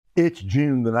It's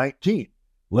June the 19th.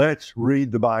 Let's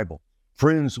read the Bible.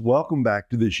 Friends, welcome back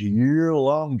to this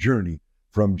year-long journey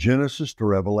from Genesis to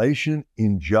Revelation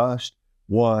in just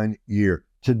 1 year.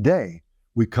 Today,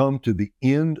 we come to the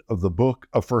end of the book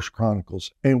of 1 Chronicles,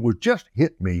 and what just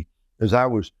hit me as I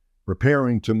was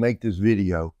preparing to make this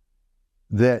video,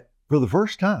 that for the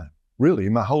first time, really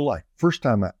in my whole life, first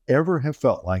time I ever have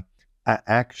felt like I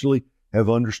actually have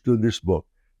understood this book.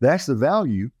 That's the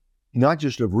value, not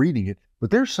just of reading it, but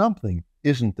there's something,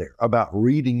 isn't there, about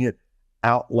reading it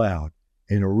out loud.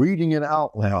 And reading it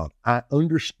out loud, I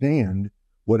understand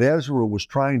what Ezra was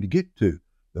trying to get to,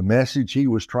 the message he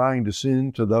was trying to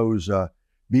send to those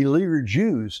beleaguered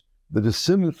Jews, the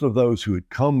descendants of those who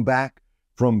had come back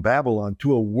from Babylon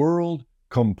to a world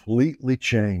completely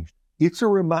changed. It's a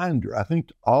reminder, I think,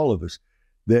 to all of us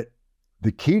that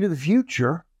the key to the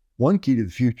future, one key to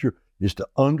the future, is to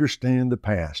understand the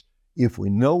past. If we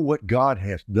know what God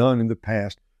has done in the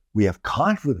past, we have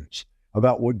confidence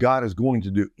about what God is going to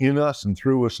do in us and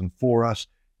through us and for us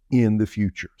in the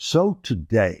future. So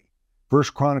today, 1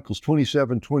 Chronicles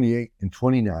 27, 28, and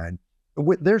 29,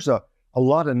 there's a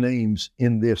lot of names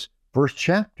in this first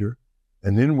chapter,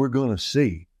 and then we're going to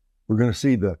see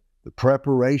the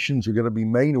preparations are going to be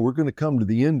made, and we're going to come to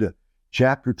the end of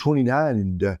chapter 29,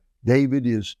 and David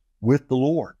is with the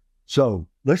Lord. So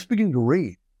let's begin to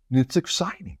read. And it's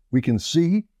exciting. We can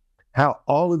see how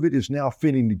all of it is now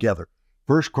fitting together.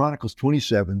 1 Chronicles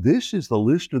 27, this is the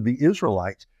list of the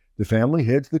Israelites, the family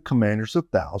heads, the commanders of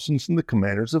thousands and the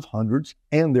commanders of hundreds,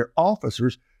 and their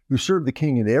officers who served the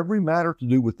king in every matter to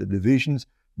do with the divisions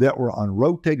that were on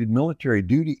rotated military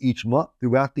duty each month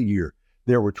throughout the year.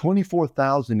 There were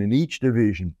 24,000 in each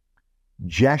division.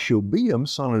 Jashobeam,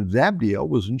 son of Zabdiel,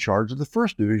 was in charge of the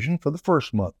first division for the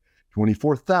first month.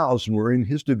 24,000 were in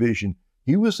his division.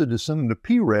 He was the descendant of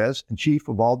Perez and chief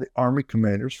of all the army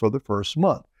commanders for the first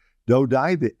month.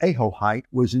 Dodai the Ahohite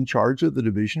was in charge of the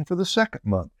division for the second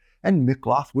month, and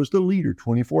Mikloth was the leader.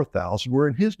 24,000 were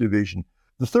in his division.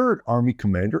 The third army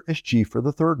commander as chief for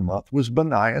the third month was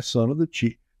Benaiah, son of the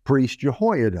chief priest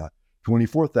Jehoiada.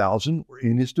 24,000 were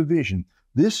in his division.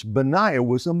 This Benaiah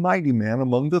was a mighty man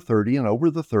among the 30 and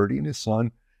over the 30, and his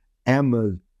son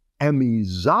Ammizabad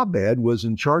was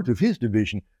in charge of his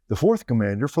division. The fourth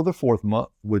commander for the fourth month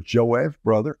was Joab's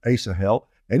brother Asahel,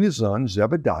 and his son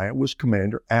Zebediah was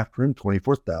commander after him.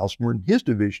 24,000 were in his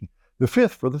division. The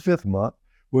fifth for the fifth month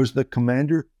was the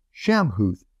commander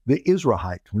Shamhuth, the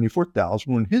Israelite.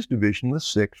 24,000 were in his division. The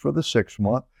sixth for the sixth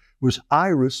month was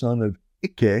Ira, son of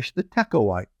Ikesh, the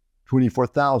Tekoite.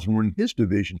 24,000 were in his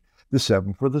division. The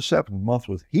seventh for the seventh month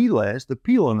was Helaz, the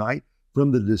Pelonite,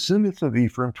 from the descendants of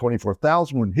Ephraim.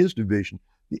 24,000 were in his division.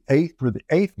 The eighth for the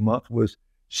eighth month was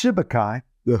Sibbecai,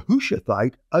 the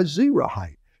Hushathite, a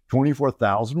Zerahite.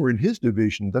 24,000 were in his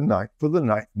division. The ninth for the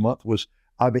ninth month was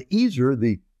Abiezer,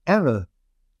 the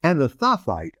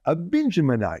Anathothite, a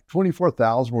Benjaminite.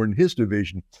 24,000 were in his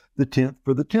division. The 10th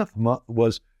for the 10th month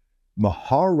was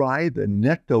Maharai, the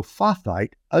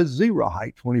Netophathite, a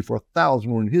Zerahite. 24,000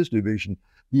 were in his division.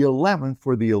 The 11th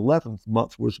for the 11th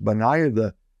month was Benaiah,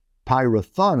 the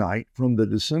Pirathonite, from the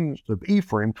descendants of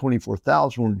Ephraim.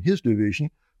 24,000 were in his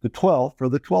division. The 12th for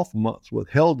the 12th month was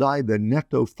Heldai, the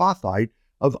Netophathite,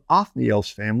 of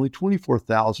Othniel's family.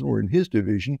 24,000 were in his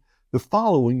division. The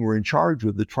following were in charge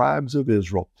of the tribes of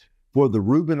Israel. For the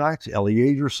Reubenites,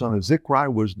 Eleazar, son of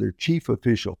Zikri, was their chief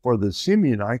official. For the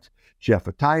Simeonites,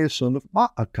 Shephatiah, son of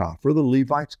Maacah. For the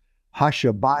Levites,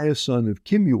 Hashabiah, son of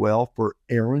Kemuel. For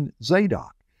Aaron,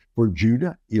 Zadok. For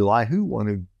Judah, Elihu, one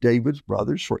of David's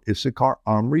brothers. For Issachar,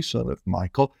 Omri, son of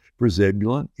Michael. For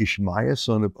Zebulun, Ishmaiah,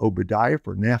 son of Obadiah.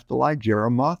 For Naphtali,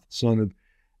 Jeremoth, son of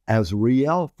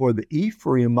Azriel. For the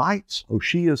Ephraimites,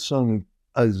 Hoshea, son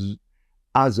of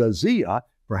Azaziah.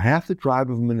 For half the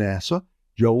tribe of Manasseh,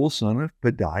 Joel, son of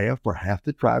Pedaiah. For half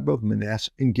the tribe of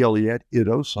Manasseh in Gilead,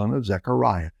 Iddo, son of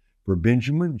Zechariah. For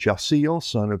Benjamin, Jasiel,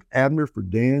 son of Abner. For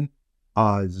Dan,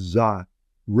 Azarel,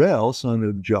 son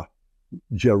of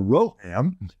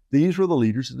Jeroham. These were the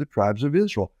leaders of the tribes of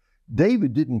Israel.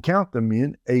 David didn't count the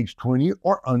men aged 20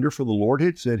 or under, for the Lord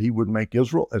had said he would make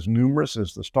Israel as numerous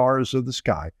as the stars of the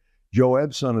sky.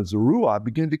 Joab, son of Zeruiah,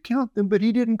 began to count them, but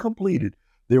he didn't complete it.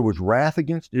 There was wrath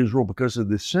against Israel because of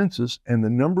this census, and the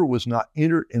number was not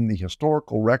entered in the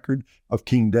historical record of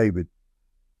King David.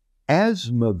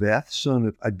 Asmaveth, son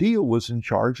of Adiel, was in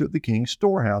charge of the king's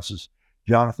storehouses.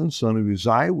 Jonathan, son of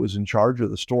Uzziah, was in charge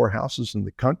of the storehouses in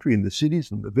the country, in the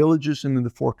cities, in the villages, and in the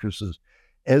fortresses.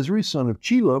 Ezri, son of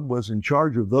Chelub, was in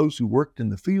charge of those who worked in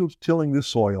the fields tilling the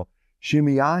soil.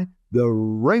 Shimei, the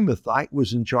Ramathite,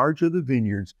 was in charge of the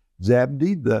vineyards.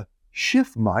 Zabdi, the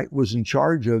Shifmite was in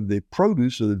charge of the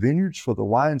produce of the vineyards for the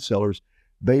wine cellars.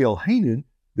 Baal-Hanan,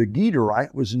 the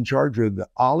Gederite, was in charge of the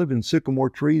olive and sycamore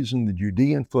trees in the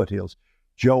Judean foothills.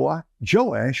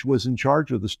 Joash was in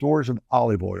charge of the stores of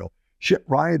olive oil.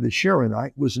 Shiprai the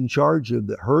Sharonite was in charge of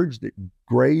the herds that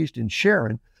grazed in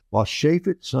Sharon, while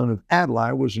Shaphat, son of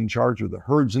Adlai, was in charge of the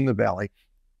herds in the valley.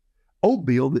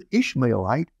 Obil the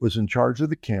Ishmaelite was in charge of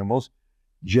the camels.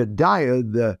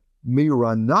 Jediah the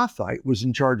Meronothite was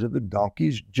in charge of the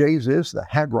donkeys. Jazez the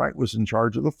Hagrite was in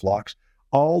charge of the flocks.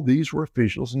 All these were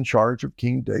officials in charge of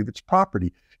King David's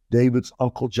property. David's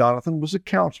uncle Jonathan was a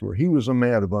counselor. He was a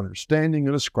man of understanding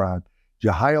and a scribe.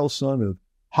 Jehiel, son of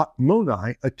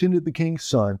Hakmoni, attended the king's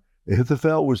son.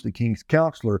 Ahithophel was the king's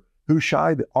counselor.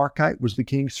 Hushai the Archite was the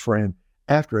king's friend.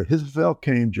 After Ahithophel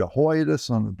came Jehoiada,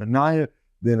 son of Benaiah,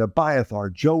 then Abiathar.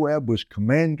 Joab was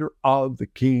commander of the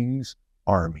king's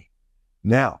army.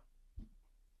 Now,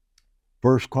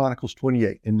 1 Chronicles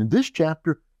 28. And in this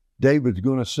chapter, David's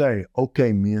going to say,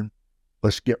 okay, men,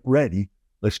 let's get ready.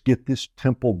 Let's get this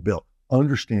temple built.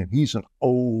 Understand, he's an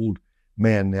old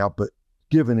man now, but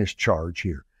given his charge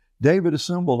here. David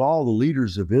assembled all the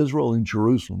leaders of Israel in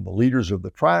Jerusalem, the leaders of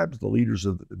the tribes, the leaders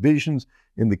of the divisions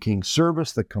in the king's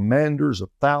service, the commanders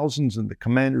of thousands and the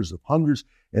commanders of hundreds,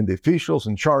 and the officials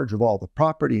in charge of all the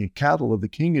property and cattle of the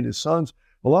king and his sons,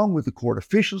 along with the court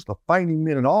officials, the fighting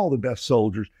men, and all the best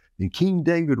soldiers. Then King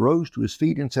David rose to his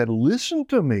feet and said, listen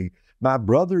to me, my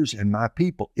brothers and my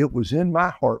people. It was in my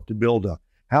heart to build a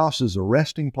house as a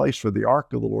resting place for the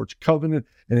ark of the Lord's covenant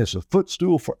and as a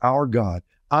footstool for our God.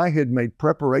 I had made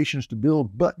preparations to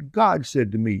build, but God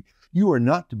said to me, you are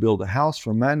not to build a house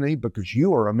for my name because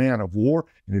you are a man of war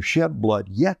and have shed blood.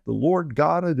 Yet the Lord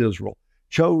God of Israel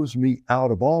chose me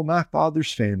out of all my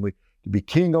father's family to be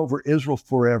king over Israel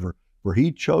forever. For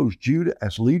he chose Judah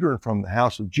as leader, and from the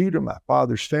house of Judah, my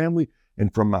father's family,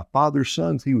 and from my father's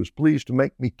sons, he was pleased to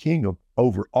make me king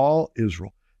over all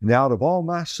Israel. And out of all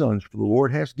my sons, for the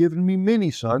Lord has given me many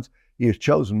sons, he has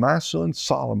chosen my son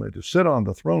Solomon to sit on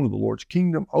the throne of the Lord's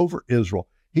kingdom over Israel.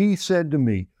 He said to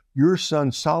me, your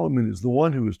son Solomon is the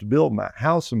one who is to build my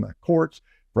house and my courts,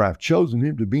 for I have chosen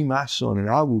him to be my son, and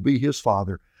I will be his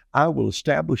father. I will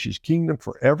establish his kingdom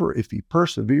forever if he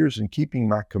perseveres in keeping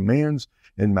my commands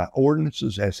and my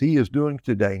ordinances as he is doing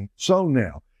today. So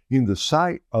now, in the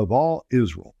sight of all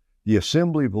Israel, the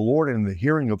assembly of the Lord and the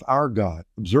hearing of our God,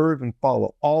 observe and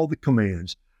follow all the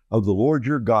commands of the Lord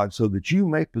your God, so that you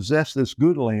may possess this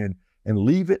good land and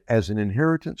leave it as an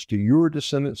inheritance to your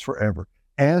descendants forever.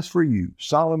 As for you,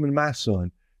 Solomon my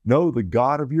son, know the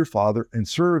God of your father and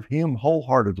serve him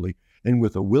wholeheartedly and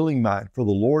with a willing mind, for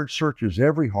the Lord searches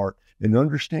every heart and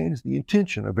understands the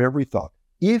intention of every thought.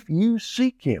 If you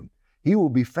seek him, he will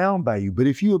be found by you, but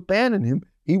if you abandon him,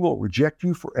 he will reject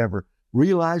you forever.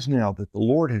 Realize now that the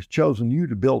Lord has chosen you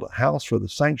to build a house for the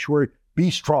sanctuary. Be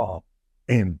strong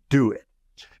and do it.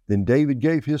 Then David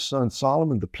gave his son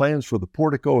Solomon the plans for the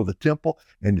portico of the temple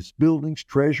and its buildings,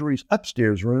 treasuries,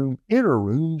 upstairs room, inner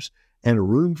rooms, and a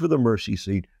room for the mercy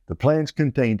seat. The plans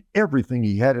contained everything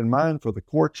he had in mind for the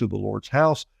courts of the Lord's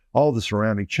house, all the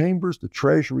surrounding chambers, the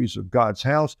treasuries of God's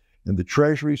house, and the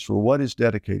treasuries for what is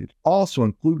dedicated. Also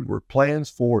included were plans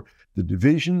for the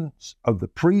divisions of the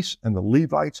priests and the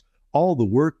Levites, all the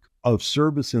work of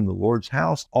service in the Lord's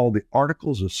house, all the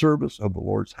articles of service of the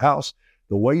Lord's house,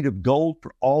 the weight of gold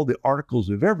for all the articles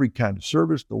of every kind of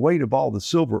service, the weight of all the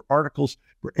silver articles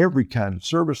for every kind of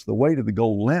service, the weight of the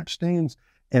gold lampstands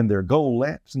and their gold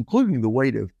lamps, including the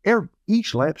weight of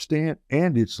each lampstand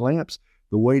and its lamps,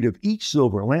 the weight of each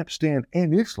silver lampstand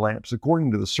and its lamps,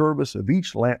 according to the service of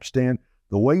each lampstand,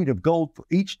 the weight of gold for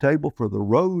each table, for the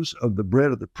rows of the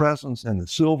bread of the presence, and the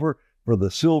silver for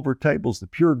the silver tables, the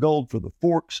pure gold for the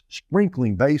forks,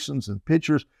 sprinkling basins and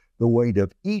pitchers, the weight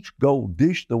of each gold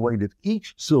dish, the weight of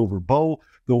each silver bowl,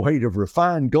 the weight of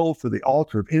refined gold for the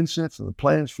altar of incense, and the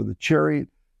plans for the chariot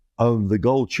of the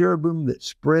gold cherubim that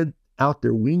spread out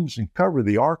their wings and cover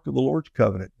the ark of the Lord's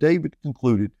covenant. David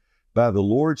concluded, by the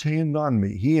Lord's hand on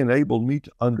me, he enabled me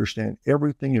to understand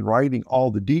everything in writing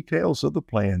all the details of the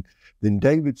plan. Then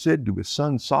David said to his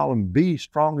son Solomon, be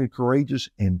strong and courageous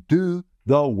and do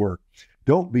the work.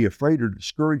 Don't be afraid or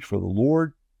discouraged, for the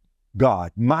Lord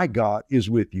God, my God, is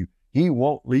with you. He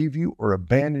won't leave you or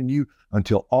abandon you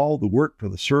until all the work for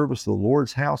the service of the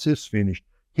Lord's house is finished.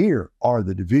 Here are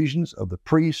the divisions of the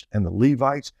priests and the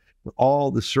Levites for all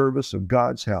the service of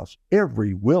God's house.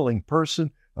 Every willing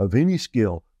person of any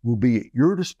skill will be at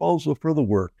your disposal for the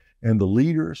work, and the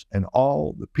leaders and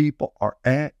all the people are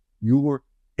at your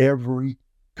every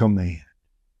command.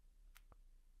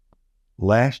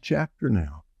 Last chapter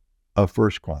now of 1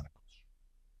 Chronicles.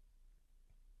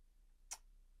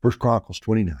 1 Chronicles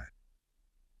 29.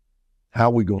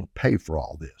 How are we going to pay for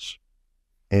all this?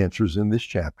 Answers in this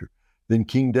chapter. Then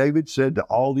King David said to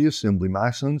all the assembly,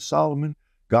 my son Solomon,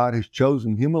 God has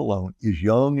chosen him alone, is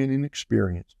young and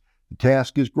inexperienced. The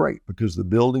task is great because the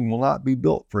building will not be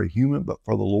built for a human, but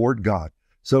for the Lord God.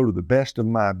 So to the best of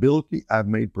my ability, I've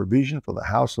made provision for the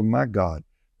house of my God.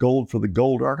 Gold for the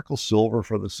gold article, silver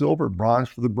for the silver, bronze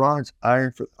for the bronze,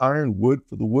 iron for the iron, wood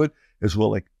for the wood, as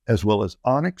well as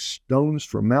onyx, stones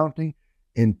for mounting,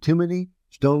 antimony,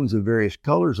 stones of various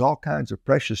colors, all kinds of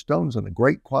precious stones, and a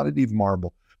great quantity of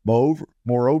marble.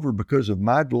 Moreover, because of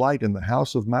my delight in the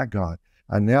house of my God,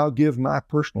 I now give my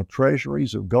personal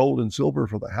treasuries of gold and silver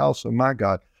for the house of my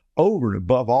God, over and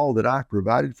above all that I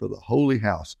provided for the holy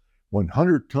house.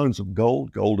 100 tons of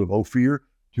gold, gold of Ophir,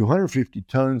 250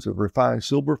 tons of refined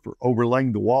silver for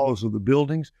overlaying the walls of the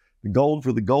buildings, the gold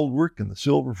for the gold work, and the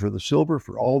silver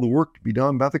for all the work to be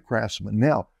done by the craftsmen.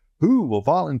 Now, who will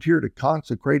volunteer to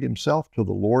consecrate himself to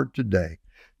the Lord today?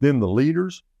 Then the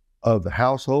leaders of the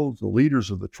households, the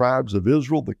leaders of the tribes of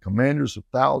Israel, the commanders of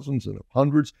thousands and of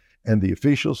hundreds, and the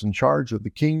officials in charge of the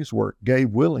king's work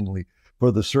gave willingly.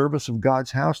 For the service of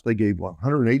God's house, they gave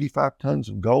 185 tons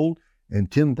of gold and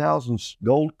 10,000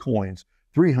 gold coins,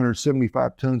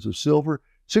 375 tons of silver,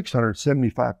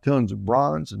 675 tons of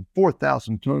bronze, and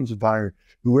 4,000 tons of iron.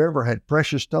 Whoever had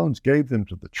precious stones gave them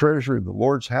to the treasury of the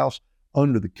Lord's house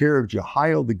under the care of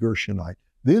Jehiel the Gershonite.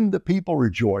 Then the people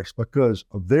rejoiced because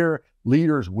of their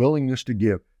leaders' willingness to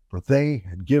give, for they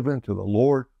had given to the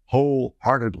Lord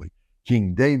wholeheartedly.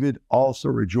 King David also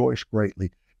rejoiced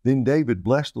greatly. Then David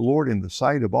blessed the Lord in the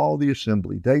sight of all the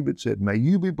assembly. David said, may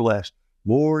you be blessed,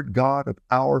 Lord God of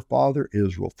our father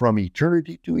Israel, from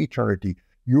eternity to eternity.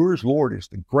 Yours, Lord, is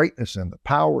the greatness and the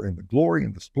power and the glory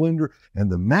and the splendor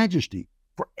and the majesty,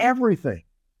 for everything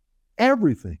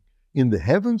in the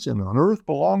heavens and on earth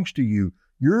belongs to you.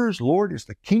 Yours, Lord, is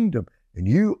the kingdom, and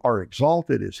you are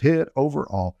exalted as head over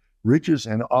all. Riches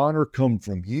and honor come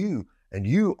from you, and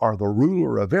you are the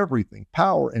ruler of everything.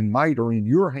 Power and might are in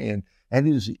your hand, and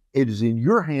it is in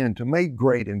your hand to make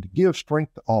great and to give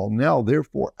strength to all. Now,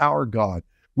 therefore, our God,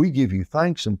 we give you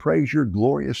thanks and praise your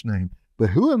glorious name. But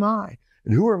who am I,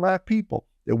 and who are my people,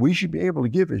 that we should be able to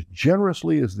give as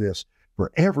generously as this?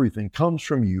 For everything comes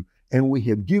from you, and we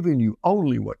have given you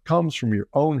only what comes from your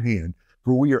own hand.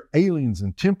 For we are aliens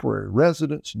and temporary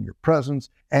residents in your presence,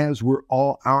 as were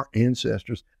all our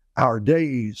ancestors. Our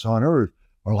days on earth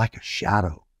are like a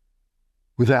shadow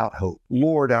without hope.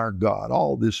 Lord our God,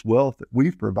 all this wealth that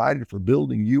we've provided for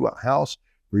building you a house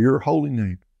for your holy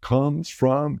name comes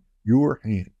from your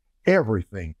hand.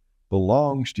 Everything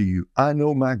belongs to you. I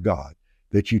know, my God,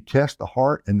 that you test the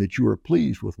heart and that you are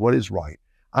pleased with what is right.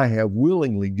 I have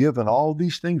willingly given all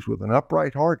these things with an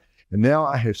upright heart, and now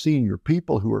I have seen your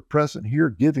people who are present here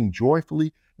giving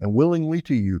joyfully and willingly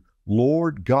to you,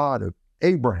 Lord God of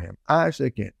Abraham,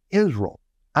 Isaac, and Israel,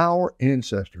 our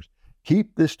ancestors.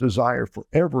 Keep this desire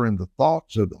forever in the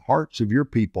thoughts of the hearts of your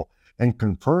people, and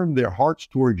confirm their hearts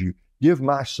toward you. Give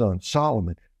my son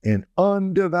Solomon an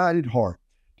undivided heart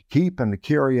to keep and to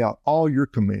carry out all your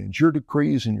commands, your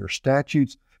decrees, and your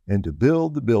statutes, and to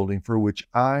build the building for which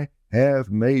I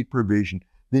have made provision.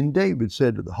 Then David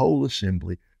said to the whole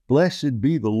assembly, Blessed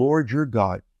be the Lord your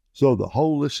God. So the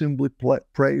whole assembly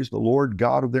praised the Lord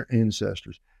God of their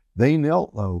ancestors. They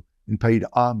knelt low and paid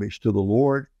homage to the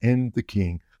Lord and the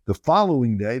king. The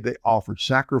following day they offered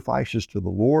sacrifices to the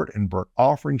Lord and burnt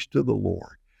offerings to the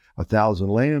Lord. 1,000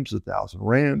 lambs, 1,000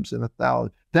 rams, and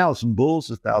 1,000 bulls,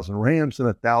 1,000 rams, and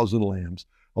 1,000 lambs,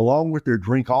 along with their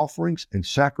drink offerings and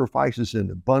sacrifices in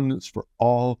abundance for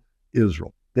all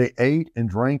Israel. They ate and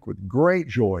drank with great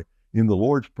joy in the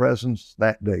Lord's presence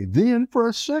that day. Then, for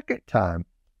a second time,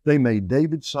 they made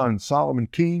David's son Solomon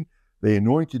king. They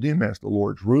anointed him as the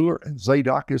Lord's ruler and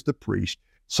Zadok as the priest.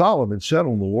 Solomon sat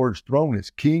on the Lord's throne as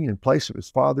king in place of his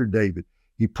father David.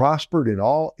 He prospered, and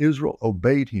all Israel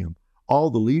obeyed him. All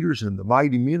the leaders and the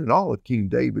mighty men and all of King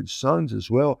David's sons as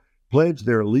well pledged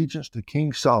their allegiance to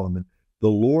King Solomon. The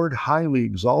Lord highly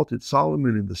exalted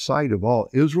Solomon in the sight of all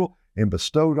Israel, and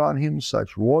bestowed on him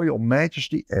such royal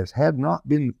majesty as had not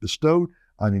been bestowed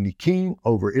on any king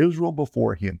over Israel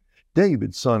before him.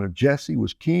 David, son of Jesse,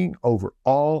 was king over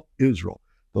all Israel.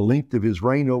 The length of his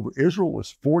reign over Israel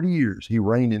was 40 years. He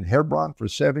reigned in Hebron for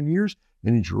 7 years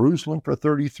and in Jerusalem for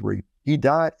 33. He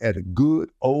died at a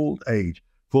good old age,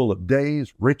 full of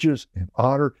days, riches, and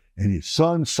honor, and his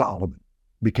son Solomon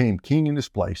became king in his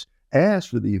place. As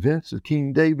for the events of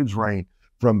King David's reign,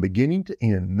 from beginning to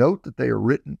end, note that they are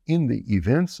written in the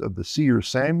events of the seer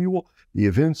Samuel, the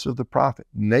events of the prophet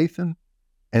Nathan,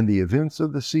 and the events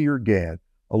of the seer Gad.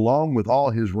 along with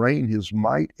all his reign, his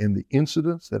might, and the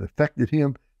incidents that affected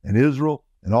him and Israel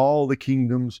and all the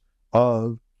kingdoms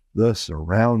of the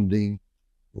surrounding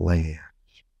lands.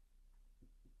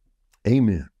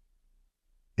 Amen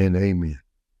and amen.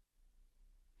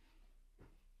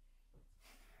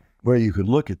 Well, you could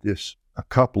look at this a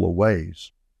couple of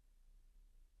ways.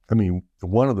 I mean,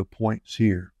 one of the points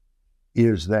here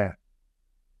is that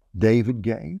David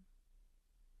gave,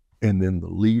 and then the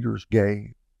leaders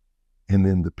gave, and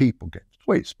then the people gave. It's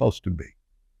the way it's supposed to be.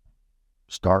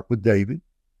 Start with David,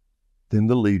 then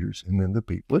the leaders, and then the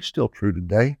people. It's still true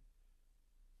today.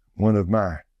 One of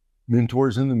my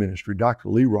mentors in the ministry, Dr.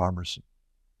 Lee Robertson,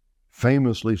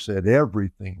 famously said,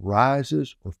 everything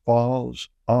rises or falls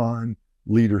on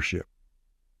leadership.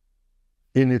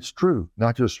 And it's true,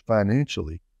 not just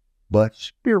financially, but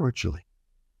spiritually.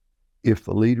 If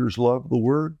the leaders love the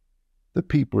word, the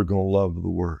people are going to love the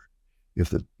word. If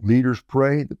the leaders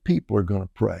pray, the people are going to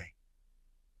pray.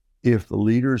 If the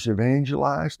leaders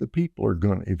evangelize, the people are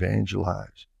going to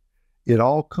evangelize. It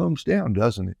all comes down,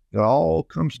 doesn't it? It all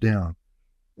comes down.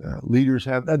 Leaders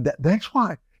have, that's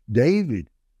why David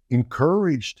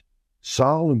encouraged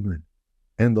Solomon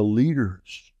and the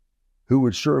leaders who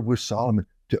would serve with Solomon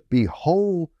to be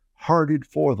wholehearted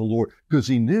for the Lord, because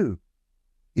he knew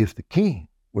if the king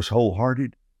was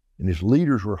wholehearted and his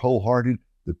leaders were wholehearted,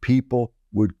 the people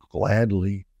would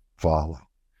gladly follow.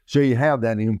 So you have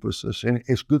that emphasis, and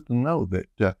it's good to know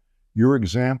that your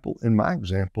example and my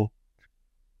example,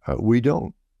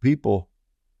 people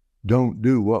don't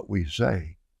do what we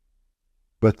say,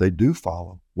 but they do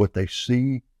follow what they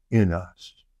see in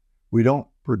us. We don't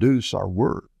reproduce our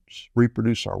words.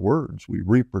 We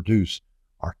reproduce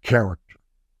our character,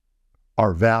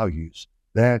 our values.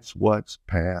 That's what's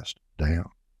passed down.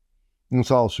 And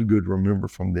it's also good to remember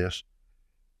from this,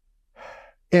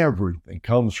 everything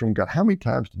comes from God. How many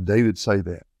times did David say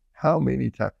that? How many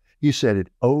times? He said it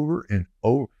over and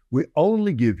over. We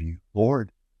only give you,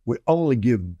 Lord, we only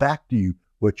give back to you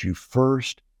what you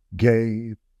first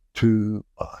gave to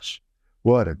us.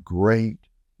 What a great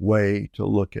way to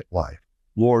look at life.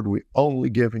 Lord, we only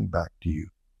giving back to you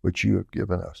what you have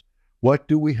given us. What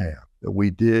do we have that we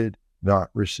did not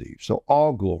receive? So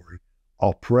all glory,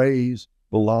 all praise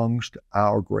belongs to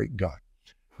our great God.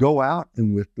 Go out,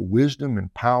 and with the wisdom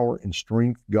and power and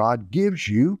strength God gives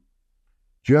you,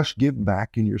 just give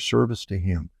back in your service to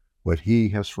him what he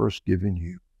has first given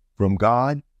you. From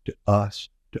God to us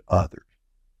to others.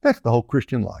 That's the whole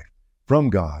Christian life. From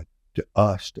God to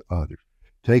us to others.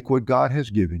 Take what God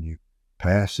has given you,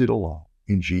 pass it along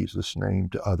in Jesus' name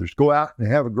to others. Go out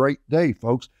and have a great day,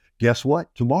 folks. Guess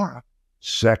what? Tomorrow,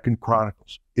 2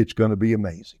 Chronicles. It's going to be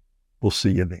amazing. We'll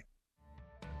see you then.